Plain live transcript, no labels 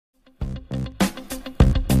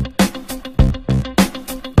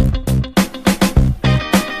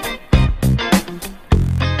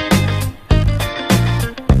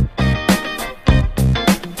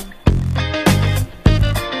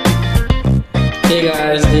Hey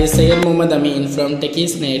guys, this is Syed Mohammad Amin from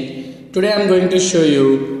TechiesNet. Today I am going to show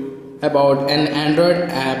you about an Android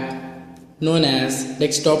app known as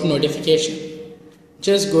Desktop Notification.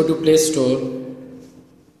 Just go to Play Store,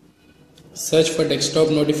 search for Desktop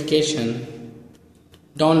Notification,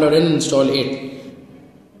 download and install it.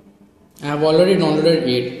 I have already downloaded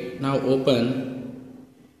it. Now open.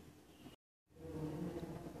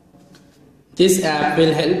 This app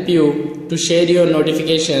will help you to share your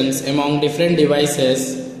notifications among different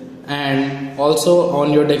devices and also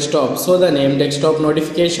on your desktop. So the name Desktop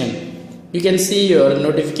Notification. You can see your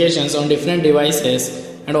notifications on different devices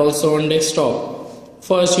and also on desktop.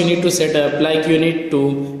 First you need to set up, like you need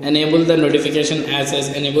to enable the notification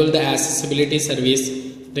access, enable the accessibility service,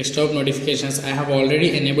 desktop notifications. I have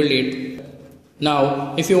already enabled it.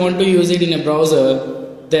 Now if you want to use it in a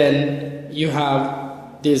browser, then you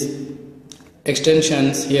have this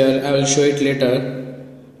extensions here. I will show it later.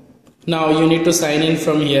 Now you need to sign in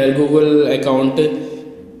from here, Google account.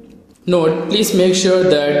 Note, please make sure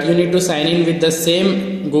that you need to sign in with the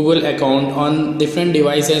same Google account on different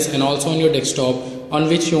devices and also on your desktop on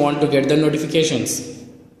which you want to get the notifications.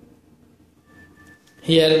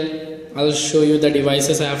 Here I'll show you the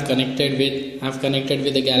devices I have connected with. I have connected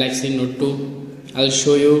with the Galaxy Note 2. I'll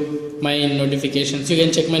show you my notifications. You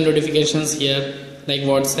can check my notifications here, like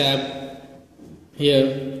WhatsApp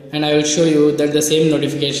here, and I will show you that the same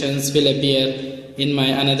notifications will appear in my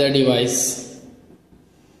another device.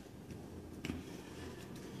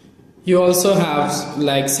 You also have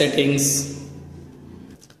like settings.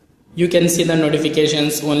 You can see the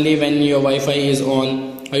notifications only when your Wi-Fi is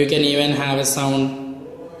on, or you can even have a sound.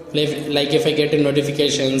 Like if I get a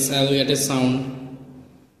notifications, I will get a sound.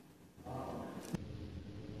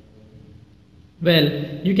 Well,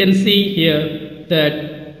 you can see here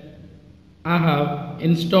that I have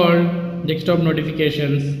installed desktop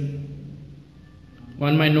notifications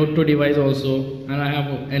on my Note 2 device also, and I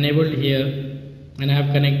have enabled here, and I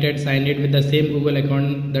have connected, signed it with the same Google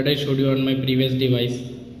account that I showed you on my previous device.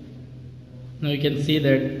 Now you can see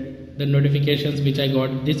that the notifications which I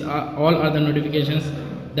got, these are all are the notifications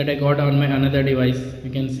that I got on my another device. You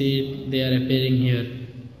can see they are appearing here.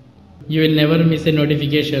 You will never miss a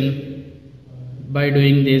notification by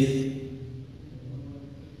doing this.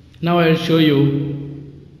 Now I will show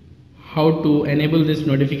you how to enable these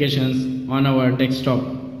notifications on our desktop.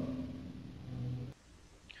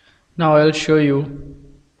 Now I will show you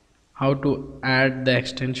how to add the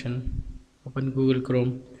extension. Open Google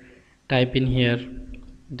Chrome, type in here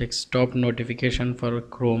desktop notification for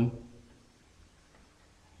Chrome.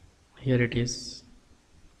 Here it is.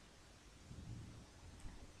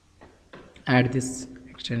 Add this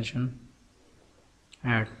extension.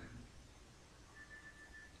 Add.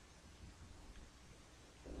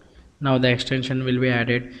 Now the extension will be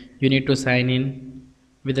added. You need to sign in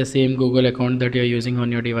with the same Google account that you are using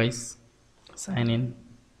on your device. Sign in.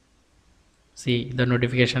 See, the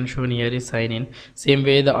notification shown here is sign in. Same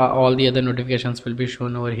way all the other notifications will be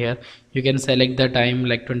shown over here. You can select the time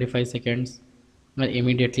like 25 seconds.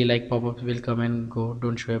 Immediately like pop-ups will come and go.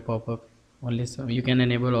 Don't show a pop-up. Only so you can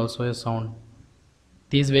enable also a sound.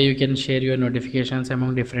 This way you can share your notifications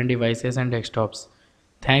among different devices and desktops.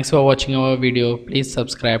 Thanks for watching our video. Please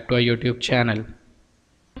subscribe to our YouTube channel.